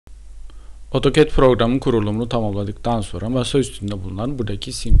AutoCAD programın kurulumunu tamamladıktan sonra masa üstünde bulunan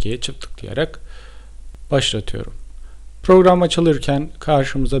buradaki simgeye çift tıklayarak başlatıyorum. Program açılırken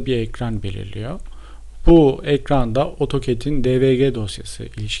karşımıza bir ekran belirliyor. Bu ekranda AutoCAD'in DVG dosyası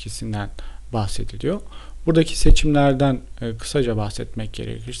ilişkisinden bahsediliyor. Buradaki seçimlerden kısaca bahsetmek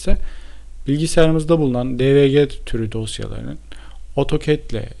gerekirse, bilgisayarımızda bulunan DVG türü dosyaların AutoCAD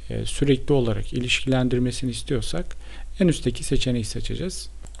ile sürekli olarak ilişkilendirmesini istiyorsak en üstteki seçeneği seçeceğiz.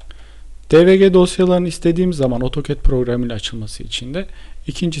 DVG dosyalarını istediğimiz zaman AutoCAD programıyla açılması için de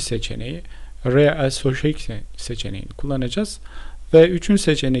ikinci seçeneği Reassociate seçeneğini kullanacağız. Ve üçüncü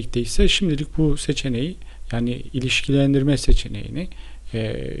seçenekte ise şimdilik bu seçeneği, yani ilişkilendirme seçeneğini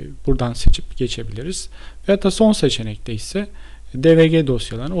buradan seçip geçebiliriz. Ve da son seçenekte ise DVG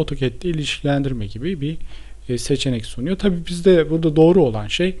dosyalarını AutoCAD ile ilişkilendirme gibi bir seçenek sunuyor. Tabii bizde burada doğru olan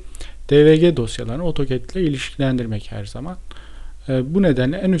şey DVG dosyalarını AutoCAD ile ilişkilendirmek her zaman. Bu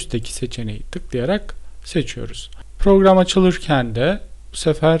nedenle en üstteki seçeneği tıklayarak seçiyoruz. Program açılırken de bu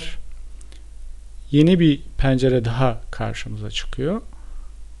sefer yeni bir pencere daha karşımıza çıkıyor.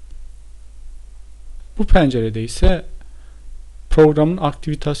 Bu pencerede ise programın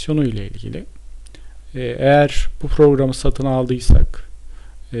aktivitasyonu ile ilgili. Eğer bu programı satın aldıysak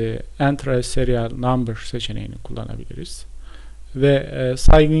Enter a Serial Number seçeneğini kullanabiliriz. Ve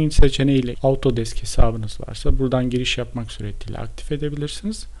sign in seçeneğiyle Autodesk hesabınız varsa buradan giriş yapmak suretiyle aktif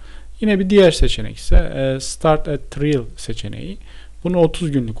edebilirsiniz. Yine bir diğer seçenek ise Start at Trial seçeneği. Bunu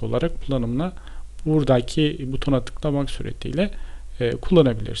 30 günlük olarak kullanımla buradaki butona tıklamak suretiyle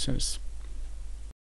kullanabilirsiniz.